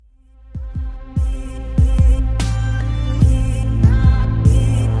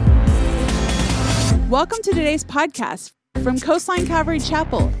Welcome to today's podcast from Coastline Calvary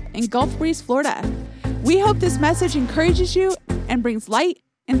Chapel in Gulf Breeze, Florida. We hope this message encourages you and brings light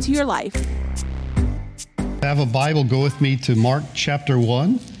into your life. Have a Bible, go with me to Mark chapter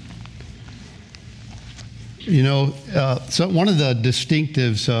 1. You know, so one of the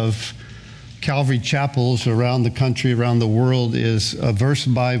distinctives of Calvary chapels around the country, around the world, is a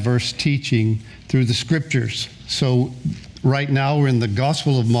verse-by-verse teaching through the scriptures. So right now we're in the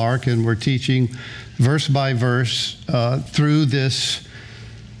Gospel of Mark, and we're teaching verse by verse through this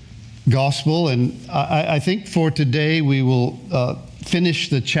gospel. And I think for today we will finish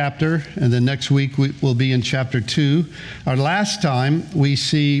the chapter, and then next week we'll be in chapter 2. Our last time we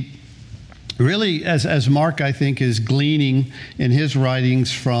see, really, as Mark, I think, is gleaning in his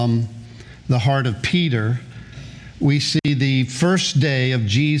writings from the heart of Peter, we see the first day of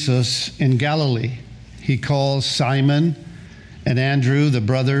Jesus in Galilee. He calls Simon and Andrew, the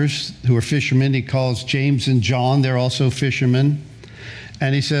brothers who are fishermen. He calls James and John, they're also fishermen.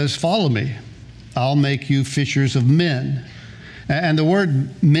 And he says, "Follow me. I'll make you fishers of men." And the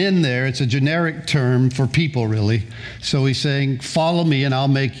word men there, it's a generic term for people, really. So he's saying, follow me and I'll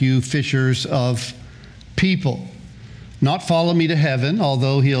make you fishers of people. Not follow me to heaven,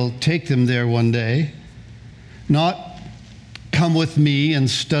 although he'll take them there one day. Not come with me and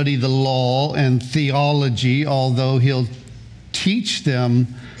study the law and theology, although he'll teach them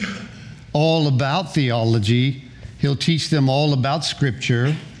all about theology. He'll teach them all about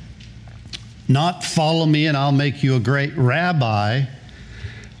Scripture. Not follow me and I'll make you a great rabbi,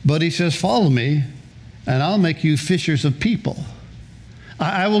 but he says, follow me and I'll make you fishers of people.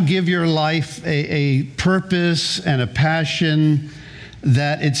 I will give your life a purpose and a passion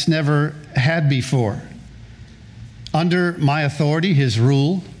that it's never had before. Under my authority, his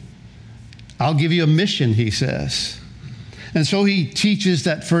rule, I'll give you a mission, he says. And so he teaches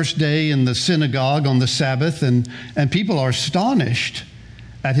that first day in the synagogue on the Sabbath, and people are astonished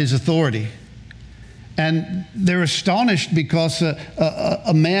at his authority. And they're astonished because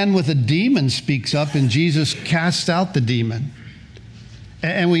a man with a demon speaks up, and Jesus casts out the demon.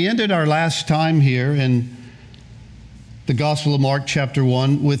 And we ended our last time here in the Gospel of Mark chapter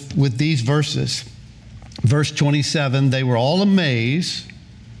 1 with these verses. Verse 27, they were all amazed,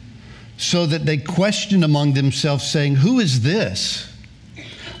 so that they questioned among themselves, saying, "Who is this?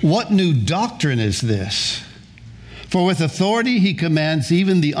 What new doctrine is this? For with authority he commands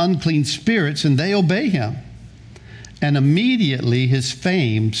even the unclean spirits, and they obey him." And immediately his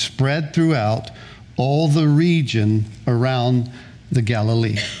fame spread throughout all the region around the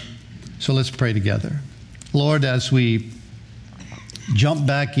Galilee. So let's pray together. Lord, as we jump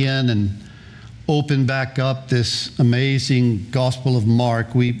back in and open back up this amazing Gospel of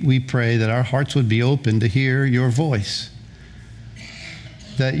Mark, we pray that our hearts would be open to hear your voice,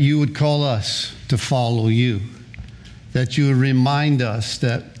 that you would call us to follow you, that you would remind us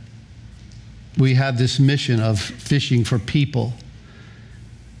that we have this mission of fishing for people,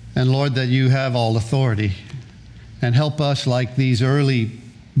 and Lord, that you have all authority, and help us, like these early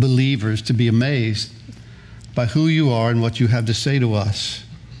believers, to be amazed by who you are and what you have to say to us.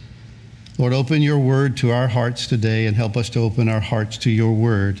 Lord, open your word to our hearts today and help us to open our hearts to your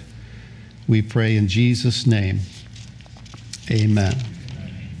word. We pray in Jesus' name. Amen.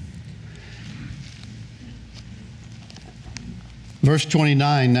 Verse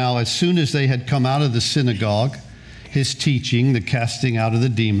 29, now as soon as they had come out of the synagogue, his teaching, the casting out of the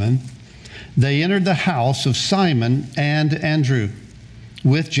demon, they entered the house of Simon and Andrew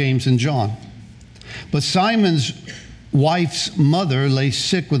with James and John. But Simon's wife's mother lay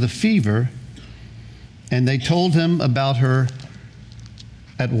sick with a fever, and they told him about her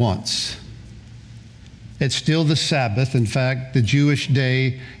at once. It's still the Sabbath. In fact, the Jewish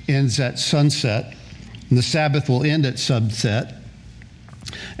day ends at sunset, and the Sabbath will end at sunset.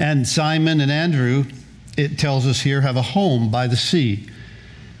 And Simon and Andrew, it tells us here, have a home by the sea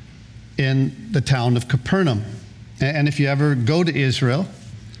in the town of Capernaum. And if you ever go to Israel,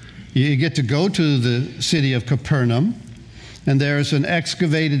 you get to go to the city of Capernaum, and there's an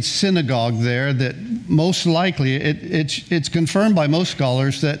excavated synagogue there that most likely, it's confirmed by most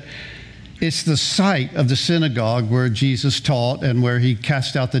scholars that it's the site of the synagogue where Jesus taught and where he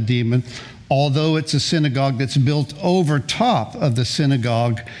cast out the demon, although it's a synagogue that's built over top of the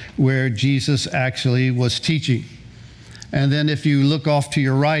synagogue where Jesus actually was teaching. And then if you look off to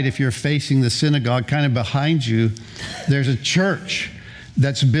your right, if you're facing the synagogue, kind of behind you, there's a church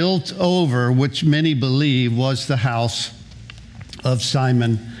that's built over, which many believe was the house of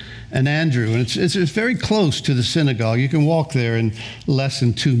Simon and Andrew. And it's very close to the synagogue. You can walk there in less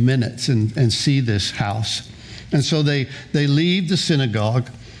than 2 minutes and see this house. And so they leave the synagogue.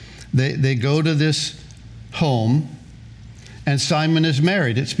 They go to this home, and Simon is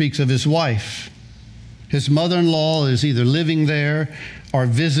married. It speaks of his wife. His mother-in-law is either living there or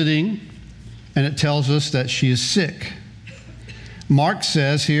visiting, and it tells us that she is sick. Mark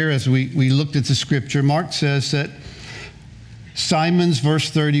says here, as we looked at the scripture, Mark says that Simon's, verse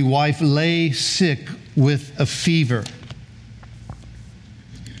 30, wife lay sick with a fever.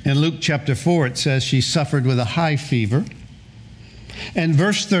 In Luke chapter 4, it says she suffered with a high fever. And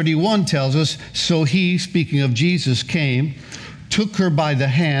verse 31 tells us, so he, speaking of Jesus, came, took her by the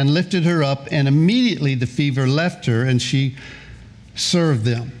hand, lifted her up, and immediately the fever left her, and she served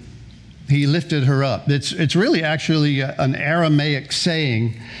them. He lifted her up. It's really actually an Aramaic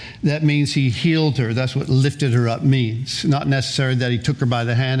saying that means he healed her. That's what lifted her up means. Not necessarily that he took her by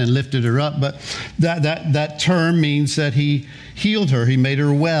the hand and lifted her up, but that term means that he healed her. He made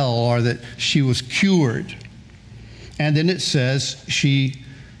her well, or that she was cured. And then it says she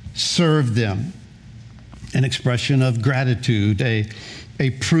served them. An expression of gratitude, a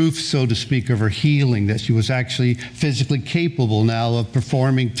proof, so to speak, of her healing, that she was actually physically capable now of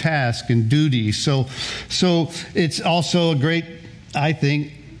performing tasks and duties. So it's also a great, I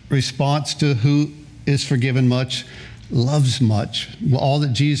think, response to who is forgiven much, loves much. All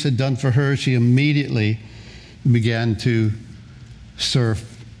that Jesus had done for her, she immediately began to serve.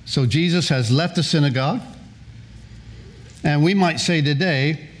 So Jesus has left the synagogue, and we might say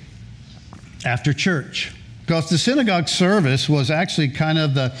today, after church. Because the synagogue service was actually kind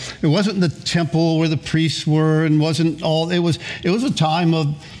of it wasn't the temple where the priests were, and it was a time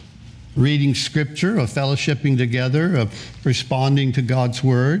of reading scripture, of fellowshipping together, of responding to God's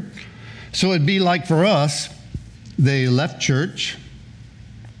word. So it'd be like for us, they left church,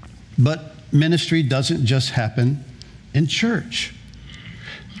 but ministry doesn't just happen in church.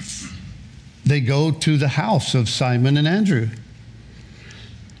 They go to the house of Simon and Andrew.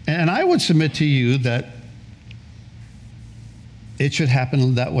 And I would submit to you that it should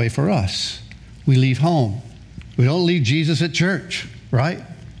happen that way for us. We leave home. We don't leave Jesus at church, right?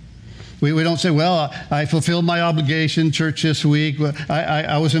 We don't say, well, I fulfilled my obligation, church this week.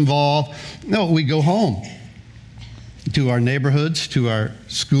 I was involved. No, we go home to our neighborhoods, to our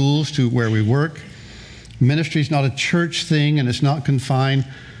schools, to where we work. Ministry is not a church thing, and it's not confined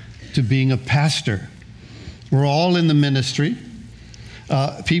to being a pastor. We're all in the ministry.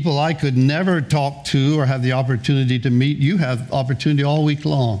 People I could never talk to or have the opportunity to meet, you have opportunity all week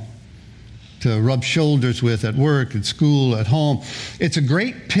long to rub shoulders with at work, at school, at home. It's a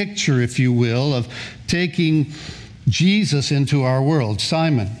great picture, if you will, of taking Jesus into our world.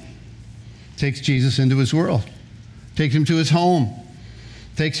 Simon takes Jesus into his world, takes him to his home,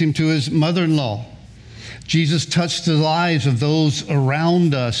 takes him to his mother-in-law. Jesus touched the lives of those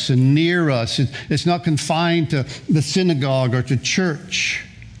around us and near us. It's not confined to the synagogue or to church.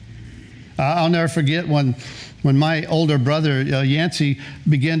 I'll never forget when my older brother, Yancey,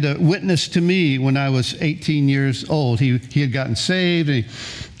 began to witness to me when I was 18 years old. He had gotten saved, and he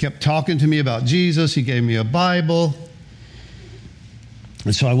kept talking to me about Jesus. He gave me a Bible.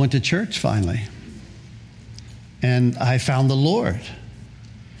 And so I went to church finally. And I found the Lord.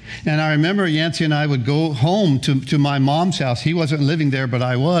 And I remember Yancey and I would go home to my mom's house. He wasn't living there, but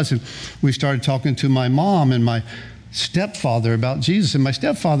I was. And we started talking to my mom and my stepfather about Jesus. And my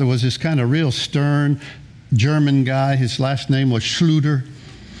stepfather was this kind of real stern German guy. His last name was Schluter.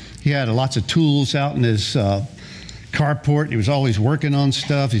 He had lots of tools out in his carport. He was always working on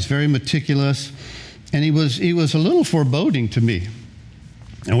stuff. He's very meticulous. And he was a little foreboding to me.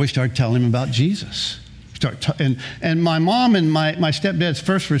 And we started telling him about Jesus. And my mom and my stepdad's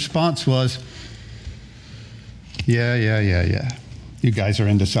first response was, yeah. You guys are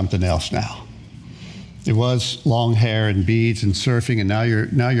into something else now. It was long hair and beads and surfing, and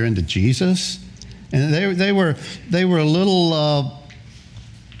now you're into Jesus. And they were a little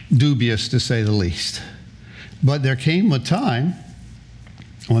dubious, to say the least. But there came a time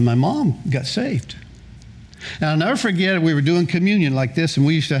when my mom got saved. And I'll never forget it. We were doing communion like this, and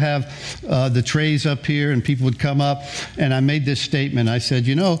we used to have the trays up here, and people would come up, and I made this statement. I said,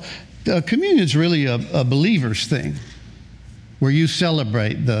 communion is really a believer's thing, where you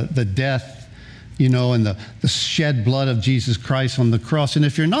celebrate the death, and the shed blood of Jesus Christ on the cross. And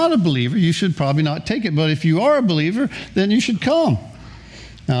if you're not a believer, you should probably not take it. But if you are a believer, then you should come.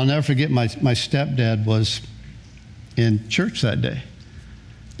 And I'll never forget my stepdad was in church that day.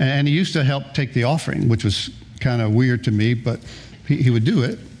 And he used to help take the offering, which was kind of weird to me, but he would do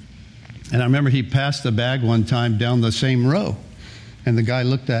it. And I remember he passed the bag one time down the same row. And the guy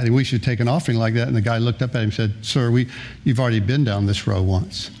looked at him. We should take an offering like that. And the guy looked up at him and said, "Sir, you've already been down this row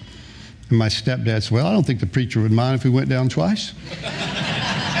once." And my stepdad said, "Well, I don't think the preacher would mind if we went down twice."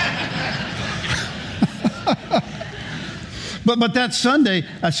 But that Sunday,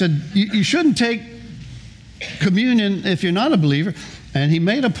 I said, you shouldn't take communion if you're not a believer. And he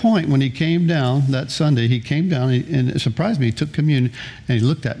made a point when he came down that Sunday. He came down, and it surprised me. He took communion, and he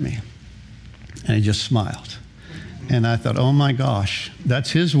looked at me, and he just smiled. And I thought, oh my gosh,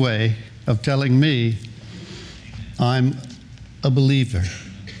 that's his way of telling me I'm a believer.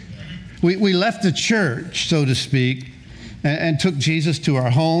 We left the church, so to speak, and took Jesus to our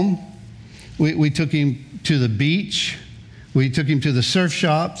home. We took him to the beach. We took him to the surf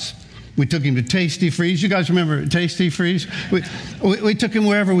shops. We took him to Tasty Freeze. You guys remember Tasty Freeze? We took him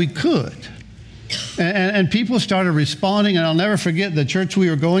wherever we could. And people started responding, and I'll never forget the church we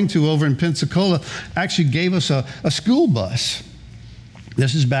were going to over in Pensacola actually gave us a school bus.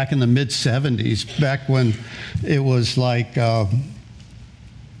 This is back in the mid-'70s, back when it was like, I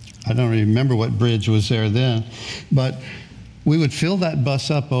don't remember what bridge was there then, but we would fill that bus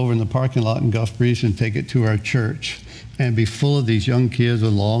up over in the parking lot in Gulf Breeze and take it to our church and be full of these young kids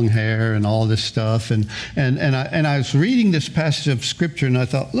with long hair and all this stuff. And I was reading this passage of Scripture, and I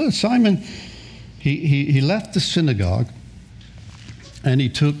thought, look, Simon, he left the synagogue, and he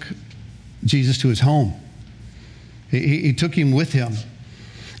took Jesus to his home. He took him with him.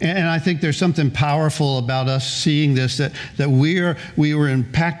 And I think there's something powerful about us seeing this, that we were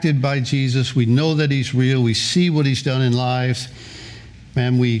impacted by Jesus. We know that he's real. We see what he's done in lives,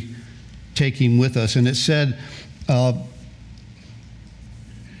 and we take him with us. And it said,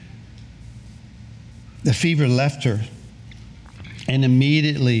 the fever left her, and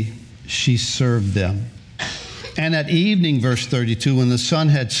immediately she served them. And at evening, verse 32, when the sun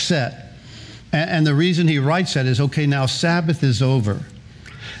had set, and the reason he writes that is, okay, now Sabbath is over.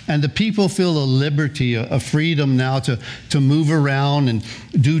 And the people feel a liberty, a freedom now to move around and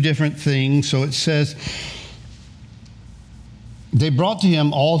do different things. So it says, they brought to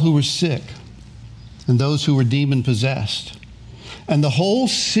him all who were sick and those who were demon-possessed. And the whole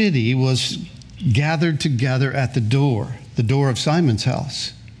city was gathered together at the door of Simon's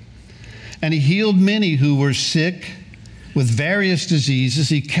house. And he healed many who were sick with various diseases.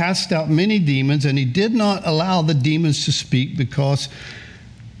 He cast out many demons, and he did not allow the demons to speak because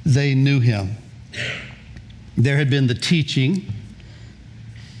they knew him. There had been the teaching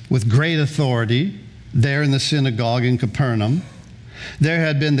with great authority there in the synagogue in Capernaum. There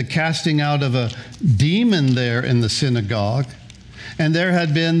had been the casting out of a demon there in the synagogue. And there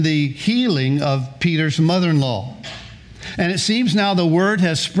had been the healing of Peter's mother-in-law. And it seems now the word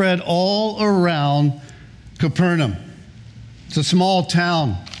has spread all around Capernaum. It's a small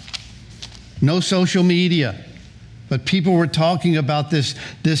town, no social media. But people were talking about this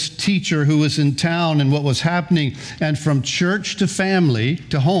teacher who was in town and what was happening. And from church to family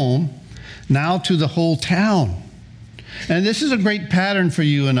to home, now to the whole town. And this is a great pattern for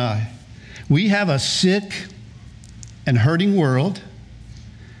you and I. We have a sick and hurting world.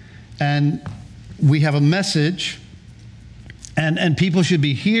 And we have a message. And people should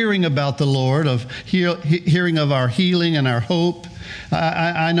be hearing about the Lord, hearing of our healing and our hope.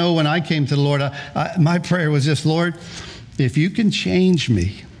 I know when I came to the Lord, my prayer was this: Lord, if you can change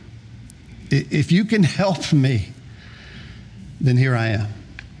me, if you can help me, then here I am.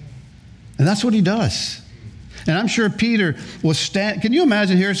 And that's what he does. And I'm sure Peter was can you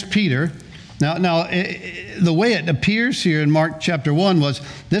imagine? Here's Peter. Now, the way it appears here in Mark chapter 1 was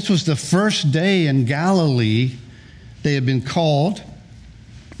this was the first day in Galilee they had been called.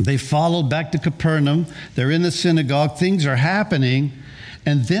 They followed back to Capernaum. They're in the synagogue. Things are happening.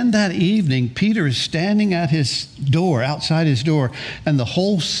 And then that evening, Peter is standing at his door, outside his door, and the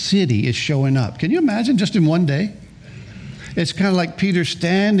whole city is showing up. Can you imagine just in one day? It's kind of like Peter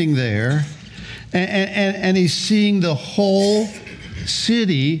standing there, and he's seeing the whole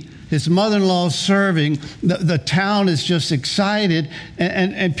city. His mother-in-law is serving. The town is just excited.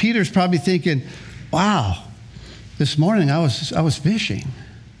 And Peter's probably thinking, wow, this morning I was fishing.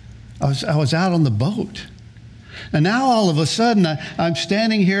 I was out on the boat. And now all of a sudden I'm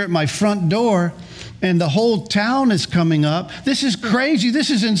standing here at my front door and the whole town is coming up. This is crazy. This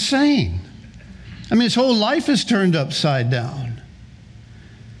is insane. I mean, his whole life is turned upside down.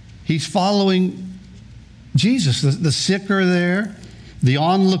 He's following Jesus. The sick are there. The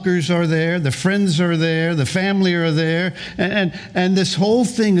onlookers are there. The friends are there. The family are there. And this whole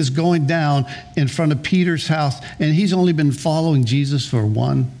thing is going down in front of Peter's house. And he's only been following Jesus for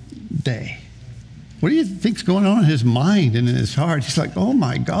one day. What do you think's going on in his mind and in his heart? He's like, oh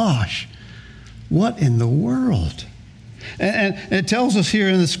my gosh, what in the world? And it tells us here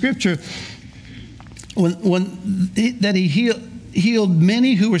in the scripture that he healed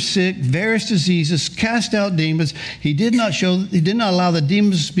many who were sick, various diseases, cast out demons. He did not allow the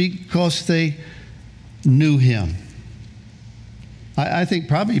demons to speak because they knew him. I think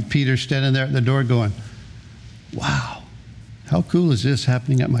probably Peter's standing there at the door going, wow, how cool is this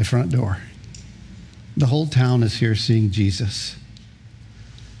happening at my front door? The whole town is here seeing Jesus.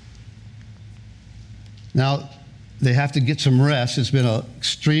 Now, they have to get some rest. It's been an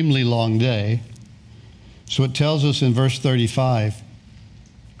extremely long day. So it tells us in verse 35,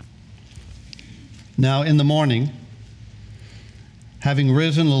 now in the morning, having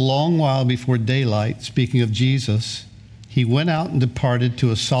risen a long while before daylight, speaking of Jesus, he went out and departed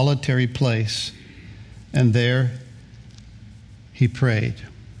to a solitary place, and there he prayed.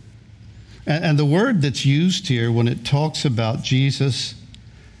 And the word that's used here when it talks about Jesus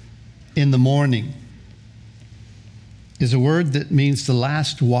in the morning is a word that means the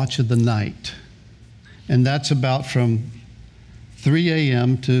last watch of the night. And that's about from 3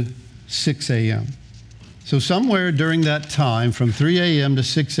 a.m. to 6 a.m. So somewhere during that time, from 3 a.m. to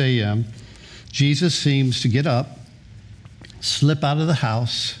 6 a.m., Jesus seems to get up, slip out of the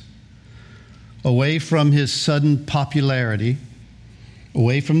house, away from his sudden popularity,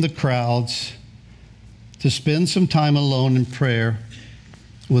 away from the crowds, to spend some time alone in prayer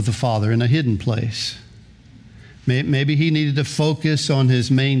with the Father in a hidden place. Maybe he needed to focus on his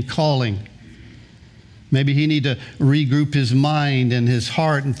main calling. Maybe he needed to regroup his mind and his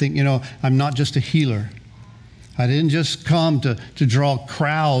heart and think, I'm not just a healer. I didn't just come to draw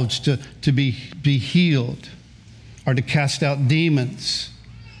crowds to be healed or to cast out demons.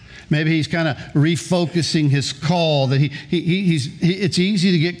 Maybe he's kind of refocusing his call. That it's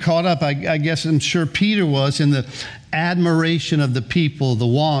easy to get caught up, I guess I'm sure Peter was, in the admiration of the people, the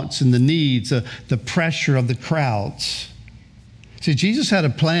wants and the needs, the pressure of the crowds. See, Jesus had a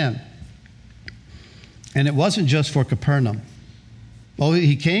plan. And it wasn't just for Capernaum. Well,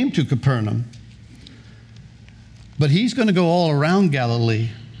 he came to Capernaum, but he's going to go all around Galilee.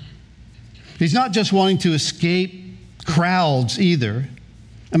 He's not just wanting to escape crowds either.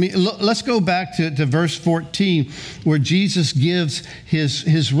 I mean, let's go back to verse 14, where Jesus gives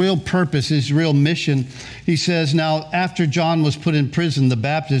his real purpose, his real mission. He says, now, after John was put in prison, the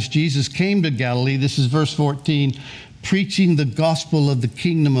Baptist, Jesus came to Galilee, this is verse 14, preaching the gospel of the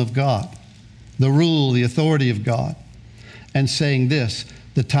kingdom of God, the rule, the authority of God, and saying this,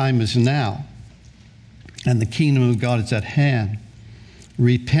 the time is now, and the kingdom of God is at hand.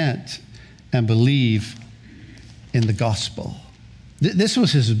 Repent and believe in the gospel. This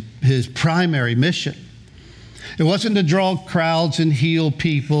was his primary mission. It wasn't to draw crowds and heal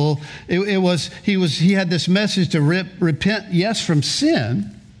people. He had this message to repent, yes, from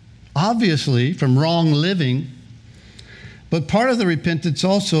sin, obviously, from wrong living, but part of the repentance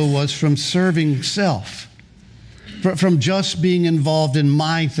also was from serving self, from just being involved in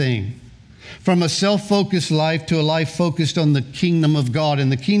my thing, from a self-focused life to a life focused on the kingdom of God.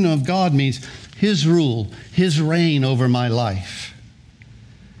 And the kingdom of God means his rule, his reign over my life,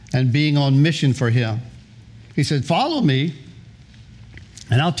 and being on mission for him. He said, follow me,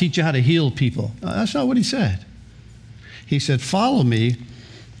 and I'll teach you how to heal people. That's not what he said. He said, follow me,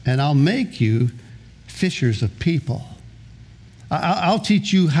 and I'll make you fishers of people. I'll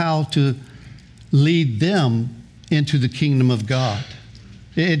teach you how to lead them into the kingdom of God.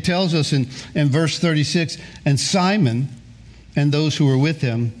 It tells us in verse 36, and Simon and those who were with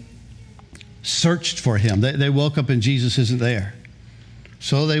him searched for him. They woke up and Jesus isn't there.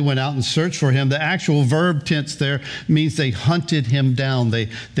 So they went out and searched for him. The actual verb tense there means they hunted him down.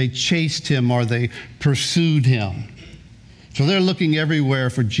 They chased him or they pursued him. So they're looking everywhere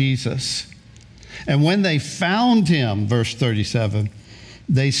for Jesus. And when they found him, verse 37,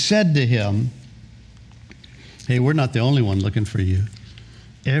 they said to him, hey, we're not the only one looking for you.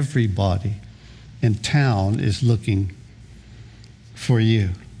 Everybody in town is looking for you.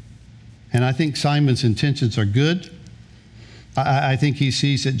 And I think Simon's intentions are good. I think he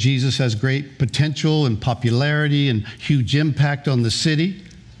sees that Jesus has great potential and popularity and huge impact on the city.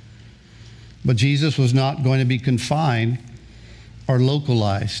 But Jesus was not going to be confined or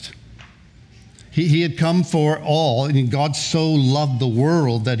localized. He had come for all, and God so loved the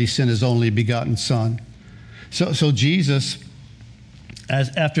world that he sent his only begotten Son. So Jesus,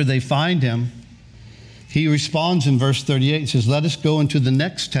 after they find him, he responds in verse 38, he says, let us go into the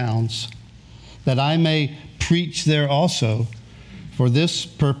next towns, that I may preach there also. For this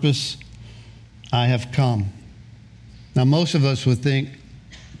purpose I have come. Now, most of us would think,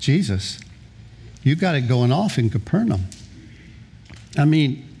 Jesus, you got it going off in Capernaum. I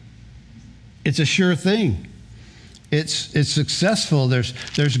mean, it's a sure thing. It's successful.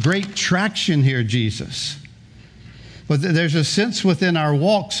 There's great traction here, Jesus. But there's a sense within our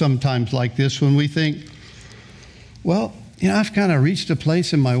walk sometimes like this when we think, well, I've kind of reached a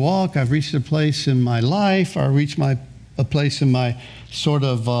place in my walk. I've reached a place in my life. I've reached a a place in my sort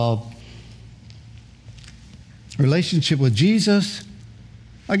of relationship with Jesus,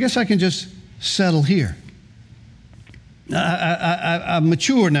 I guess I can just settle here. I'm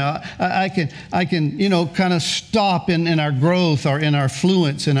mature now. I can, kind of stop in our growth or in our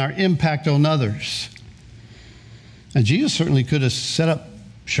fluence and our impact on others. And Jesus certainly could have set up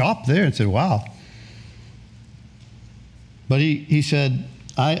shop there and said, wow. But he said,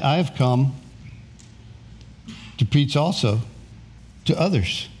 I've come to preach also to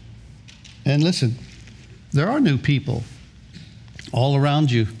others. And listen, there are new people all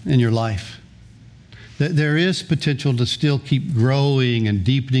around you in your life. There is potential to still keep growing and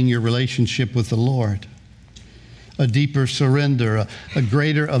deepening your relationship with the Lord. A deeper surrender, a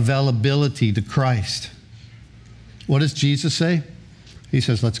greater availability to Christ. What does Jesus say? He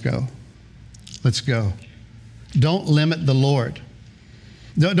says, let's go. Let's go. Don't limit the Lord.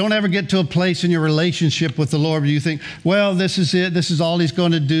 Don't ever get to a place in your relationship with the Lord where you think, well, this is it. This is all he's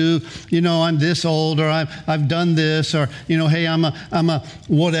going to do. I'm this old, or I've done this, or, hey, I'm a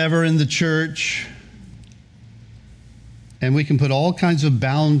whatever in the church. And we can put all kinds of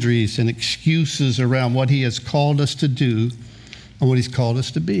boundaries and excuses around what he has called us to do and what he's called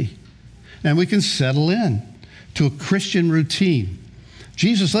us to be. And we can settle in to a Christian routine.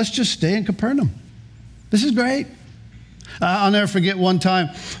 Jesus, let's just stay in Capernaum. This is great. I'll never forget one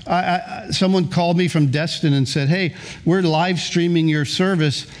time, someone called me from Destin and said, hey, we're live streaming your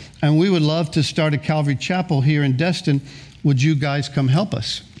service, and we would love to start a Calvary Chapel here in Destin. Would you guys come help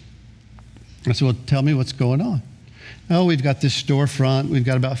us? I said, well, tell me what's going on. Oh, we've got this storefront. We've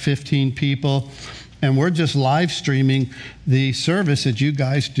got about 15 people, and we're just live streaming the service that you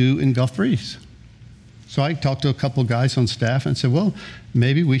guys do in Gulf Breeze. So I talked to a couple guys on staff and said, well,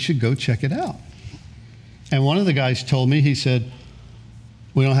 maybe we should go check it out. And one of the guys told me, he said,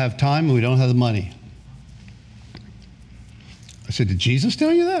 we don't have time and we don't have the money. I said, did Jesus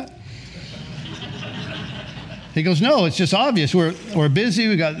tell you that? He goes, no, it's just obvious. We're busy.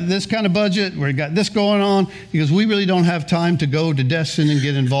 We got this kind of budget. We got this going on. He goes, we really don't have time to go to Destin and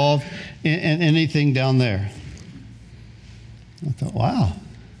get involved in anything down there. I thought, wow.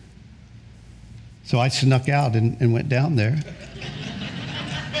 So I snuck out and went down there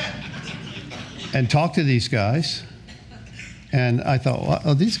and talked to these guys. And I thought,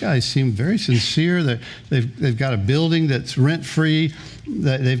 well, these guys seem very sincere. They've got a building that's rent-free.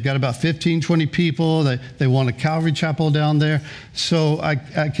 They've got about 15, 20 people. They want a Calvary Chapel down there. So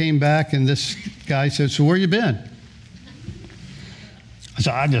I came back, and this guy said, so where you been?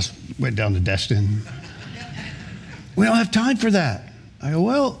 So I just went down to Destin. We don't have time for that. I go,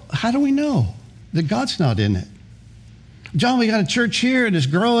 well, how do we know that God's not in it? John, we got a church here, and it's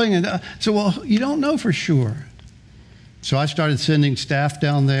growing. And so, well, you don't know for sure. So I started sending staff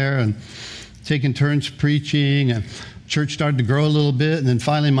down there and taking turns preaching, and church started to grow a little bit. And then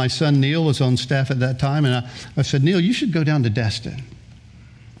finally my son Neil was on staff at that time, and I said, Neil, you should go down to Destin.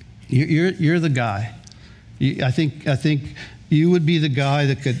 You're the guy. I think you would be the guy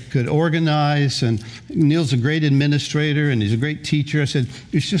that could organize, and Neil's a great administrator and he's a great teacher. I said,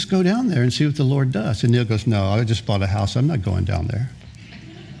 you should just go down there and see what the Lord does. And Neil goes, no, I just bought a house. I'm not going down there.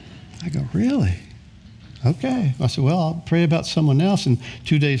 I go, really? Okay. I said, well, I'll pray about someone else. And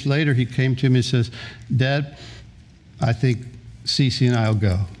 2 days later, he came to me and says, Dad, I think Cece and I will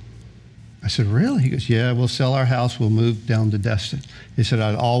go. I said, really? He goes, yeah, we'll sell our house. We'll move down to Destin. He said,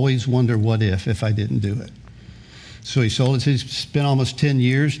 I'd always wonder what if I didn't do it. So he sold it. He's spent almost 10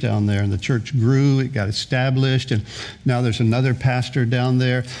 years down there, and the church grew. It got established, and now there's another pastor down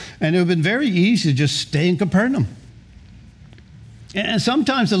there. And it would have been very easy to just stay in Capernaum. And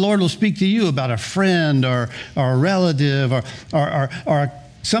sometimes the Lord will speak to you about a friend or a relative or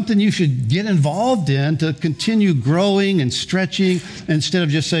something you should get involved in to continue growing and stretching, instead of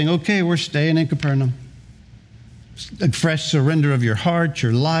just saying, okay, we're staying in Capernaum. A fresh surrender of your heart,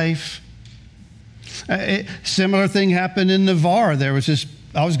 your life. Similar thing happened in Navarre.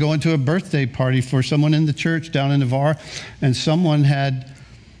 I was going to a birthday party for someone in the church down in Navarre, and someone had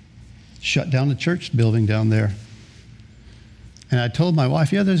shut down the church building down there. And I told my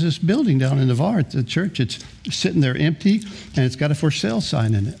wife, yeah, there's this building down in Navarre at the church. It's sitting there empty, and it's got a for sale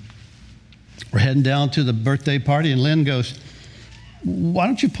sign in it. We're heading down to the birthday party, and Lynn goes, why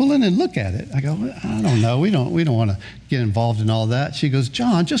don't you pull in and look at it? I go, well, I don't know. We don't want to get involved in all that. She goes,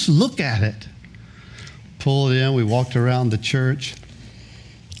 John, just look at it. Pulled in. We walked around the church.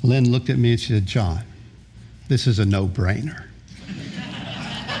 Lynn looked at me and she said, John, this is a no-brainer.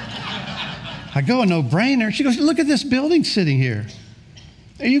 I go, a no-brainer? She goes, look at this building sitting here.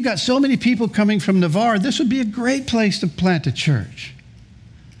 You've got so many people coming from Navarre. This would be a great place to plant a church.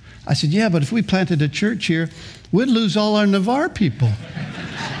 I said, yeah, but if we planted a church here, we'd lose all our Navarre people.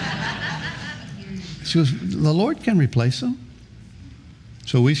 She goes, the Lord can replace them.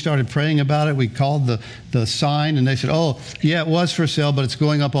 So we started praying about it. We called the sign, and they said, oh, yeah, it was for sale, but it's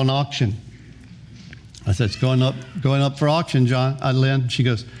going up on auction. I said, it's going up for auction, Lynn. She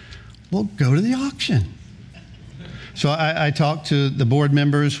goes, well, go to the auction. So I talked to the board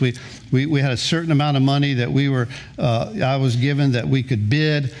members. We had a certain amount of money that I was given that we could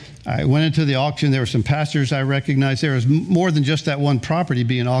bid. I went into the auction. There were some pastors I recognized. There was more than just that one property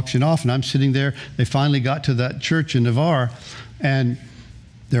being auctioned off. And I'm sitting there. They finally got to that church in Navarre, and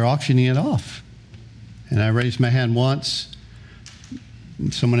they're auctioning it off. And I raised my hand once.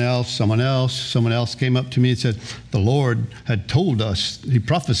 Someone else came up to me and said, the Lord had told us, he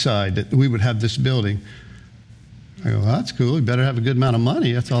prophesied that we would have this building. I go, well, that's cool. You better have a good amount of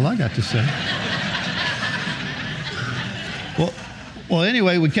money. That's all I got to say. Well,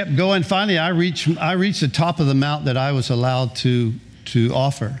 anyway, we kept going. Finally, I reached the top of the mount that I was allowed to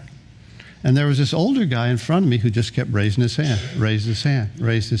offer. And there was this older guy in front of me who just kept raising his hand.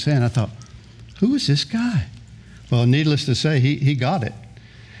 I thought, who is this guy? Well, needless to say, he got it.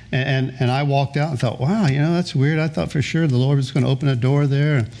 And I walked out and thought, wow, that's weird. I thought for sure the Lord was going to open a door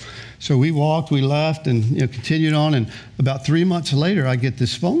there. And so we walked, we left, and continued on. And about 3 months later, I get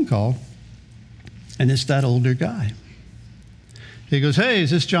this phone call, and it's that older guy. He goes, hey,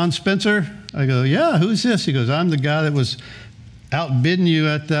 is this John Spencer? I go, yeah, who's this? He goes, I'm the guy that was outbidding you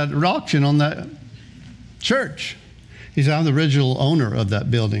at that auction on that church. He said, I'm the original owner of that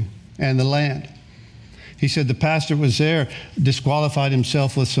building and the land. He said the pastor was there, disqualified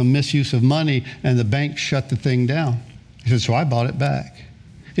himself with some misuse of money, and the bank shut the thing down. He said, so I bought it back.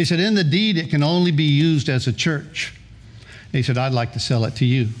 He said, in the deed, it can only be used as a church. He said, I'd like to sell it to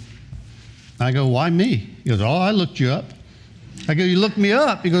you. I go, why me? He goes, oh, I looked you up. I go, you looked me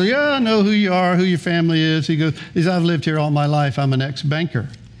up? He goes, yeah, I know who you are, who your family is. He goes, I've lived here all my life. I'm an ex-banker.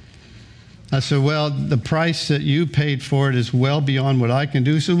 I said, well, the price that you paid for it is well beyond what I can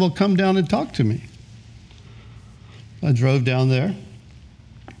do. He said, well, come down and talk to me. I drove down there.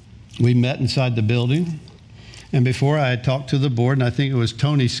 We met inside the building. And before I had talked to the board, and I think it was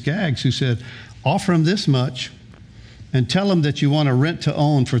Tony Skaggs who said, offer him this much and tell him that you want to rent to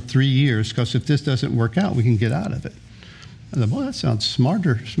own for 3 years, because if this doesn't work out, we can get out of it. I thought, well, that sounds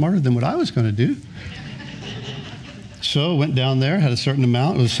smarter than what I was going to do. So went down there, had a certain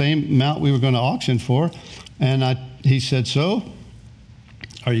amount. It was the same amount we were going to auction for. And he said, so,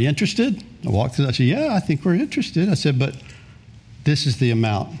 are you interested? I walked through. I said, yeah, I think we're interested. I said, but this is the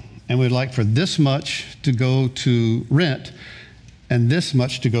amount. And we'd like for this much to go to rent and this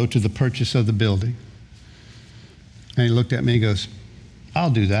much to go to the purchase of the building. And he looked at me and goes,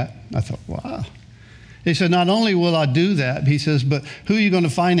 I'll do that. I thought, wow. He said, not only will I do that, he says, but who are you going to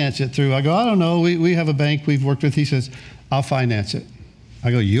finance it through? I go, I don't know. We have a bank we've worked with. He says, I'll finance it.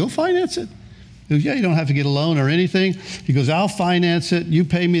 I go, you'll finance it? He goes, yeah, you don't have to get a loan or anything. He goes, I'll finance it. You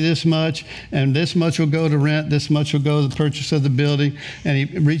pay me this much, and this much will go to rent. This much will go to the purchase of the building. And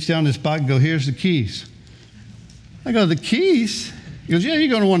he reached down his pocket and go, here's the keys. I go, the keys? He goes, yeah, you're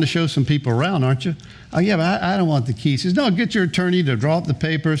going to want to show some people around, aren't you? Oh, yeah, but I don't want the keys. He says, no, get your attorney to draw up the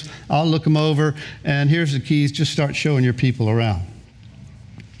papers. I'll look them over, and here's the keys. Just start showing your people around.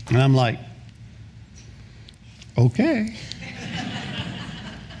 And I'm like, okay.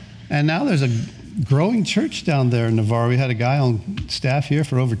 And now there's a growing church down there in Navarre. We had a guy on staff here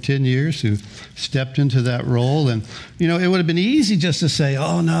for over 10 years who stepped into that role. And, it would have been easy just to say,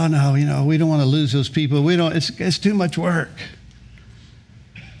 oh, no, we don't want to lose those people. It's too much work.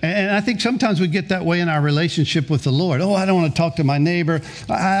 And I think sometimes we get that way in our relationship with the Lord. Oh, I don't want to talk to my neighbor.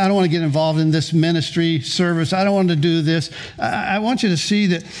 I don't want to get involved in this ministry service. I don't want to do this. I want you to see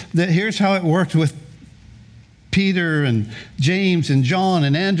that here's how it worked with Peter and James and John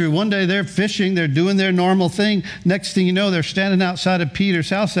and Andrew. One day they're fishing. They're doing their normal thing. Next thing you know, they're standing outside of Peter's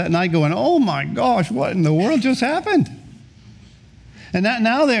house that night going, oh, my gosh, what in the world just happened? And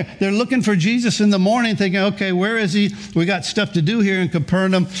now they're looking for Jesus in the morning, thinking, okay, where is he? We got stuff to do here in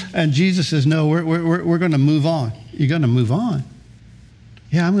Capernaum. And Jesus says, no, we're going to move on. You're going to move on?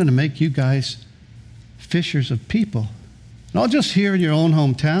 Yeah, I'm going to make you guys fishers of people. Not just here in your own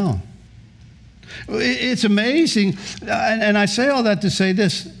hometown. It's amazing. And I say all that to say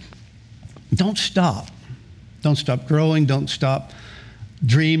this. Don't stop. Don't stop growing. Don't stop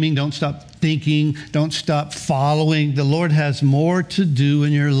dreaming. Don't stop thinking. Don't stop following. The Lord has more to do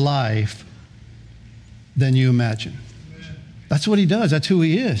in your life than you imagine. That's what he does. That's who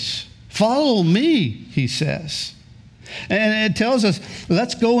he is. Follow me, he says. And it tells us,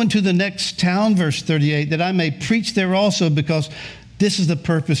 let's go into the next town, verse 38, that I may preach there also, because This is the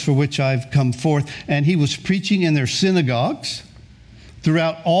purpose for which I've come forth. And he was preaching in their synagogues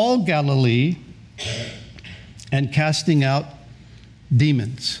throughout all Galilee and casting out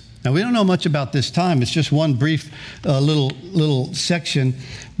demons. Now, we don't know much about this time. It's just one brief little section.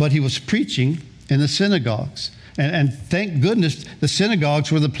 But he was preaching in the synagogues. And thank goodness the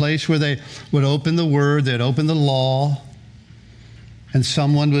synagogues were the place where they would open the word, they'd open the law, and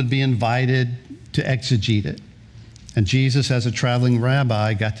someone would be invited to exegete it. And Jesus, as a traveling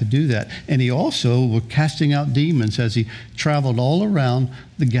rabbi, got to do that. And he also was casting out demons as he traveled all around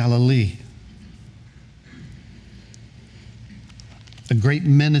the Galilee. A great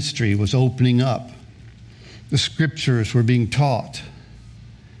ministry was opening up. The scriptures were being taught.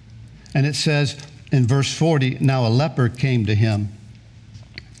 And it says in verse 40, now a leper came to him.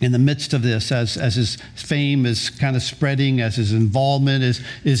 In the midst of this, as his fame is kind of spreading, as his involvement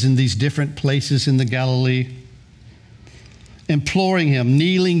is in these different places in the Galilee, imploring him,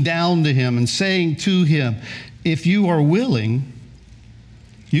 kneeling down to him and saying to him, if you are willing,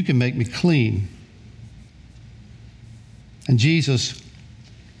 you can make me clean. And Jesus,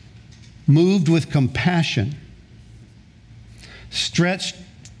 moved with compassion, stretched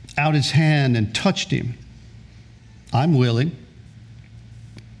out his hand and touched him. I'm willing.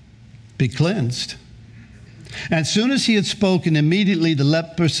 Be cleansed. And as soon as he had spoken, immediately the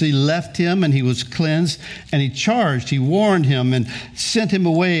leprosy left him and he was cleansed. And he warned him and sent him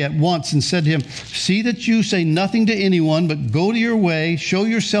away at once and said to him, see that you say nothing to anyone, but go to your way, show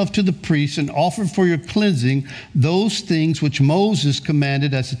yourself to the priest and offer for your cleansing those things which Moses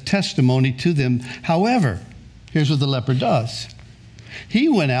commanded as a testimony to them. However, here's what the leper does. He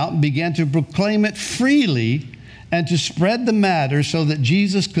went out and began to proclaim it freely and to spread the matter so that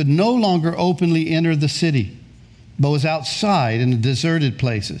Jesus could no longer openly enter the city, but was outside in the deserted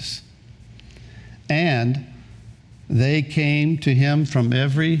places. And they came to him from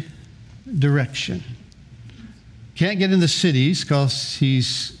every direction. Can't get in the cities because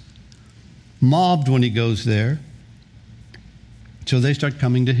he's mobbed when he goes there. So they start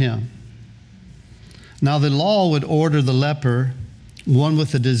coming to him. Now the law would order the leper, one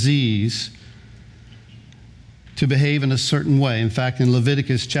with a disease, to behave in a certain way. In fact, in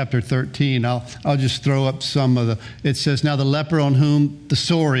Leviticus chapter 13, I'll just throw up some of it says, now the leper on whom the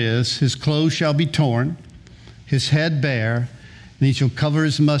sore is, his clothes shall be torn, his head bare, and he shall cover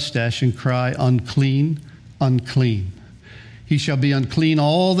his mustache and cry, unclean, unclean. He shall be unclean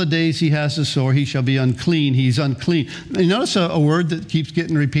all the days he has the sore. He shall be unclean. He's unclean. You notice a word that keeps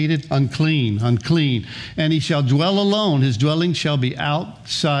getting repeated? Unclean, unclean. And he shall dwell alone. His dwelling shall be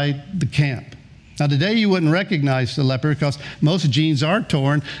outside the camp. Now, today you wouldn't recognize the leper because most jeans are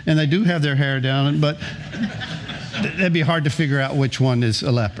torn and they do have their hair down, but it'd be hard to figure out which one is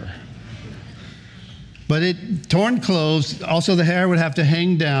a leper. But torn clothes, also the hair would have to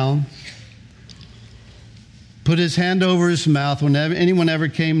hang down, put his hand over his mouth. Whenever anyone ever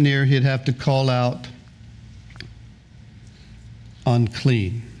came near, he'd have to call out,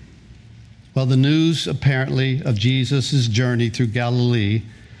 unclean. Well, the news apparently of Jesus' journey through Galilee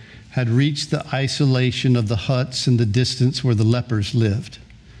had reached the isolation of the huts and the distance where the lepers lived.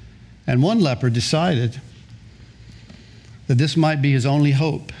 And one leper decided that this might be his only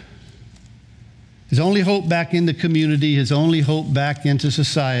hope. His only hope back in the community, his only hope back into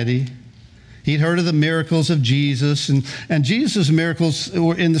society. He'd heard of the miracles of Jesus, and Jesus' miracles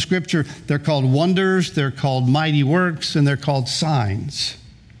were in the scripture. They're called wonders, they're called mighty works, and they're called signs.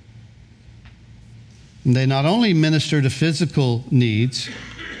 And they not only minister to physical needs,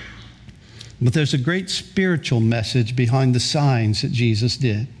 but there's a great spiritual message behind the signs that Jesus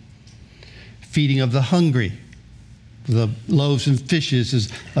did. Feeding of the hungry. The loaves and fishes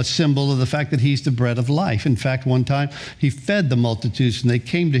is a symbol of the fact that he's the bread of life. In fact, one time he fed the multitudes and they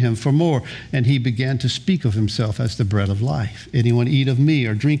came to him for more, and he began to speak of himself as the bread of life. Anyone eat of me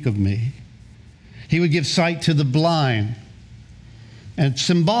or drink of me. He would give sight to the blind. And it's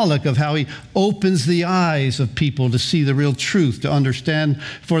symbolic of how he opens the eyes of people to see the real truth, to understand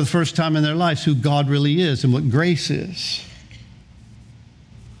for the first time in their lives who God really is and what grace is.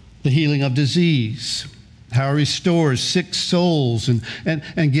 The healing of disease, how he restores sick souls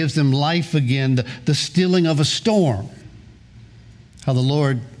and gives them life again, the stilling of a storm, how the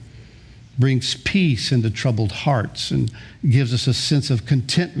Lord brings peace into troubled hearts and gives us a sense of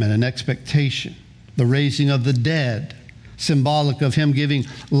contentment and expectation, the raising of the dead, symbolic of him giving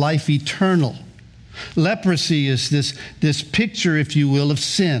life eternal. Leprosy is this picture, if you will, of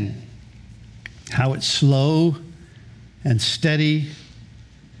sin. How it's slow and steady.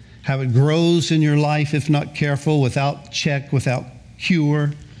 How it grows in your life if not careful, without check, without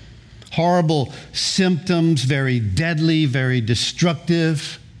cure. horrible symptoms, very deadly, very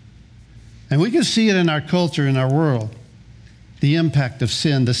destructive. And we can see it in our culture, in our world. The impact of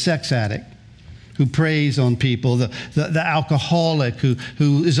sin, the sex addict who preys on people, the alcoholic who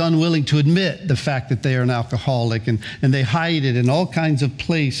is unwilling to admit the fact that they are an alcoholic, and they hide it in all kinds of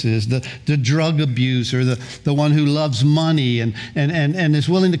places, the drug abuser, the one who loves money and is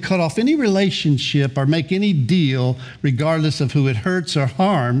willing to cut off any relationship or make any deal regardless of who it hurts or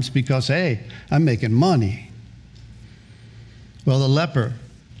harms because, hey, I'm making money. Well, the leper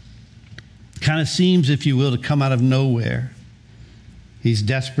kind of seems, if you will, to come out of nowhere. He's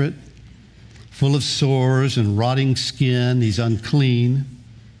desperate, full of sores and rotting skin. He's unclean.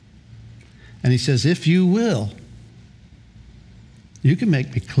 And he says, if you will, you can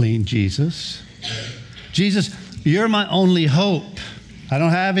make me clean, Jesus. Jesus, you're my only hope. I don't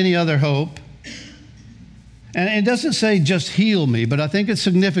have any other hope. And it doesn't say just heal me, but I think it's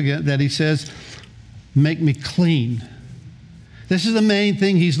significant that he says, make me clean. This is the main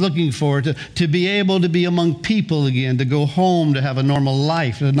thing he's looking for, to be able to be among people again, to go home, to have a normal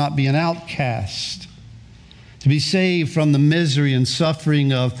life, to not be an outcast, to be saved from the misery and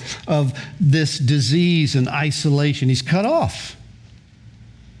suffering of this disease and isolation. He's cut off.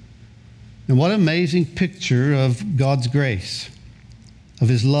 And what an amazing picture of God's grace, of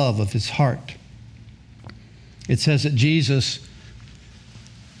his love, of his heart. It says that Jesus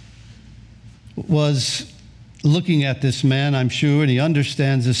was looking at this man, I'm sure, and he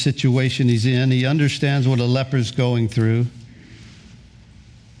understands the situation he's in. He understands what a leper's going through.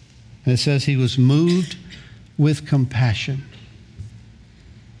 And it says he was moved with compassion.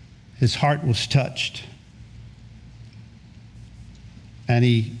 His heart was touched. And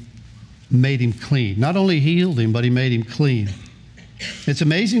he made him clean. Not only healed him, but he made him clean. It's an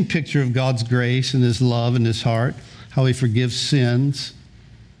amazing picture of God's grace and his love and his heart, how he forgives sins,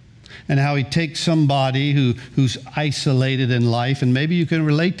 and how he takes somebody who's isolated in life, and maybe you can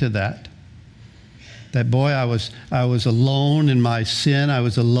relate to that. That boy, I was alone in my sin. I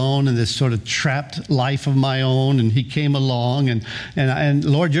was alone in this sort of trapped life of my own, and he came along, and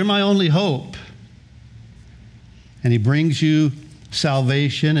Lord, you're my only hope. And he brings you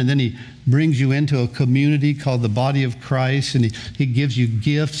salvation, and then he brings you into a community called the body of Christ, and he gives you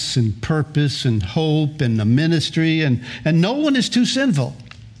gifts and purpose and hope and a ministry, and no one is too sinful.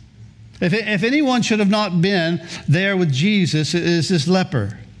 If anyone should have not been there with Jesus, it is this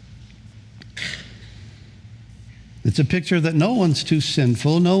leper. It's a picture that no one's too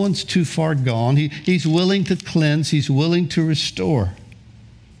sinful, no one's too far gone. He's willing to cleanse, he's willing to restore.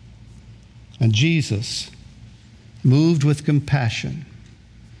 And Jesus, moved with compassion,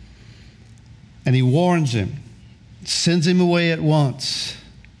 and he warns him, sends him away at once.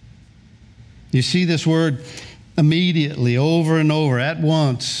 You see this word immediately, over and over, at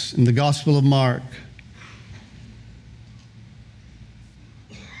once, in the Gospel of Mark.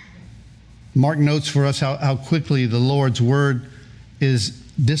 Mark notes for us how quickly the Lord's word is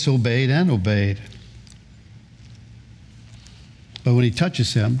disobeyed and obeyed. But when he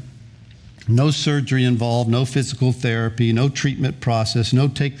touches him, no surgery involved, no physical therapy, no treatment process, no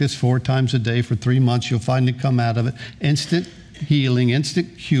take this 4 times a day for 3 months, you'll find it come out of it. Instant healing,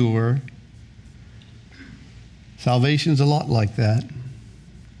 instant cure. Salvation's a lot like that.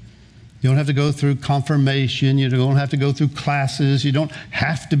 You don't have to go through confirmation. You don't have to go through classes. You don't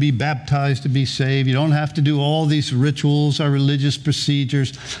have to be baptized to be saved. You don't have to do all these rituals or religious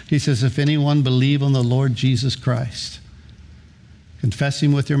procedures. He says, if anyone believe on the Lord Jesus Christ, confess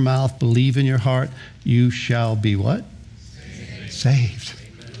him with your mouth, believe in your heart, you shall be what? Saved.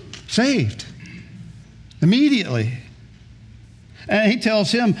 Saved. Immediately. And he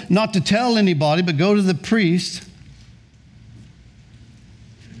tells him not to tell anybody, but go to the priest.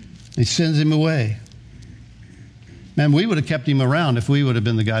 He sends him away. Man, we would have kept him around if we would have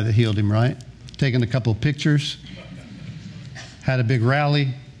been the guy that healed him, right? Taken a couple of pictures, had a big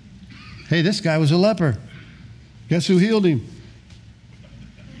rally. Hey, this guy was a leper. Guess who healed him?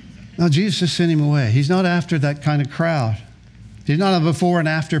 No, Jesus just sent him away. He's not after that kind of crowd. He's not a before and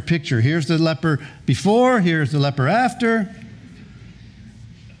after picture. Here's the leper before, here's the leper after.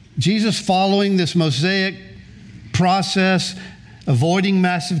 Jesus following this Mosaic process, avoiding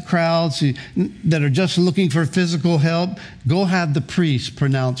massive crowds that are just looking for physical help. Go have the priest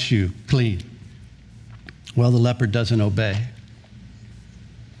pronounce you clean. Well, the leper doesn't obey.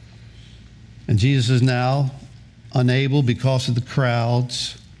 And Jesus is now unable, because of the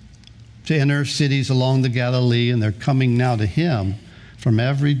crowds, to enter cities along the Galilee, and they're coming now to him from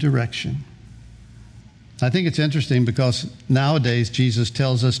every direction. I think it's interesting because nowadays Jesus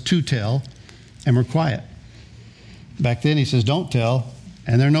tells us to tell, and we're quiet. Back then he says, don't tell,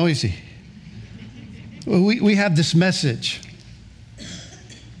 and they're noisy. We have this message.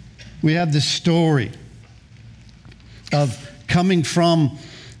 We have this story of coming from,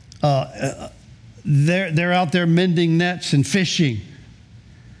 they're out there mending nets and fishing.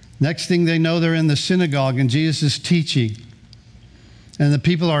 Next thing they know, they're in the synagogue and Jesus is teaching. And the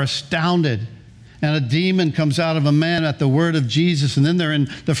people are astounded. And a demon comes out of a man at the word of Jesus. And then they're in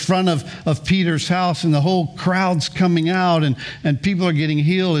the front of Peter's house and the whole crowd's coming out and people are getting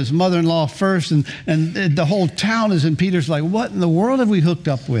healed. His mother-in-law first and the whole town is in Peter's like, what in the world have we hooked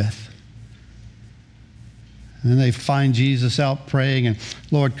up with? And then they find Jesus out praying and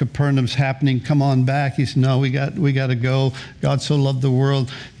Lord, Capernaum's happening. Come on back. He said, no, we got to go. God so loved the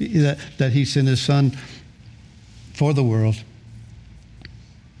world that he sent his son for the world.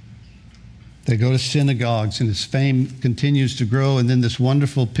 They go to synagogues and his fame continues to grow. And then this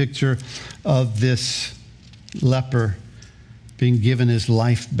wonderful picture of this leper being given his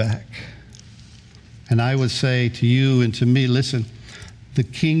life back. And I would say to you and to me, listen, the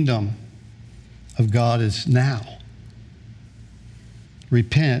kingdom of God is now.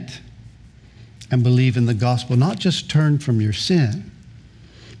 Repent and believe in the gospel. Not just turn from your sin,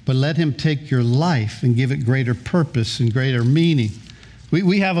 but let him take your life and give it greater purpose and greater meaning.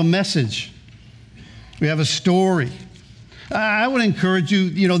 We have a message. We have a story. I would encourage you,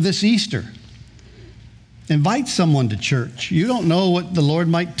 this Easter, invite someone to church. You don't know what the Lord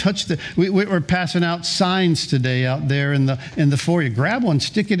might touch. We're passing out signs today out there in the foyer. Grab one,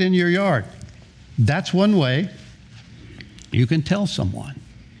 stick it in your yard. That's one way you can tell someone.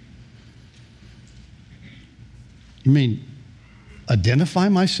 You mean identify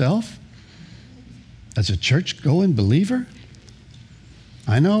myself as a church-going believer?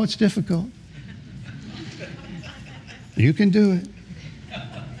 I know it's difficult. You can do it.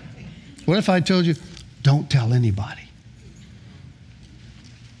 What if I told you, don't tell anybody?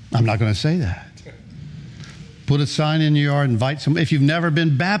 I'm not going to say that. Put a sign in your yard, invite someone. If you've never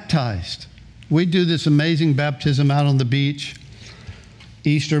been baptized, we do this amazing baptism out on the beach.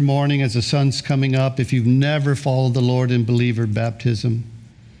 Easter morning as the sun's coming up. If you've never followed the Lord in believer baptism,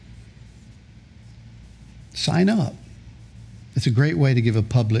 sign up. It's a great way to give a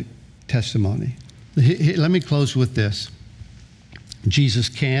public testimony. Let me close with this. Jesus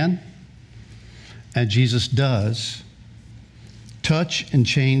can, and Jesus does, touch and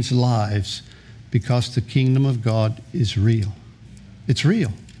change lives because the kingdom of God is real. It's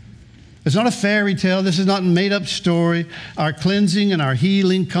real. It's not a fairy tale. This is not a made-up story. Our cleansing and our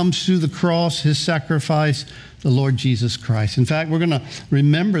healing comes through the cross, his sacrifice, the Lord Jesus Christ. In fact, we're going to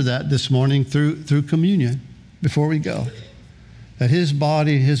remember that this morning through communion before we go. That his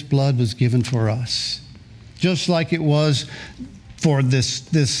body, his blood was given for us. Just like it was for this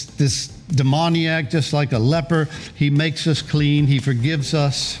demoniac, just like a leper, he makes us clean, he forgives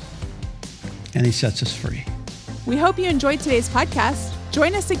us, and he sets us free. We hope you enjoyed today's podcast.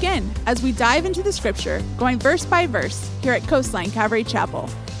 Join us again as we dive into the scripture, going verse by verse here at Coastline Calvary Chapel.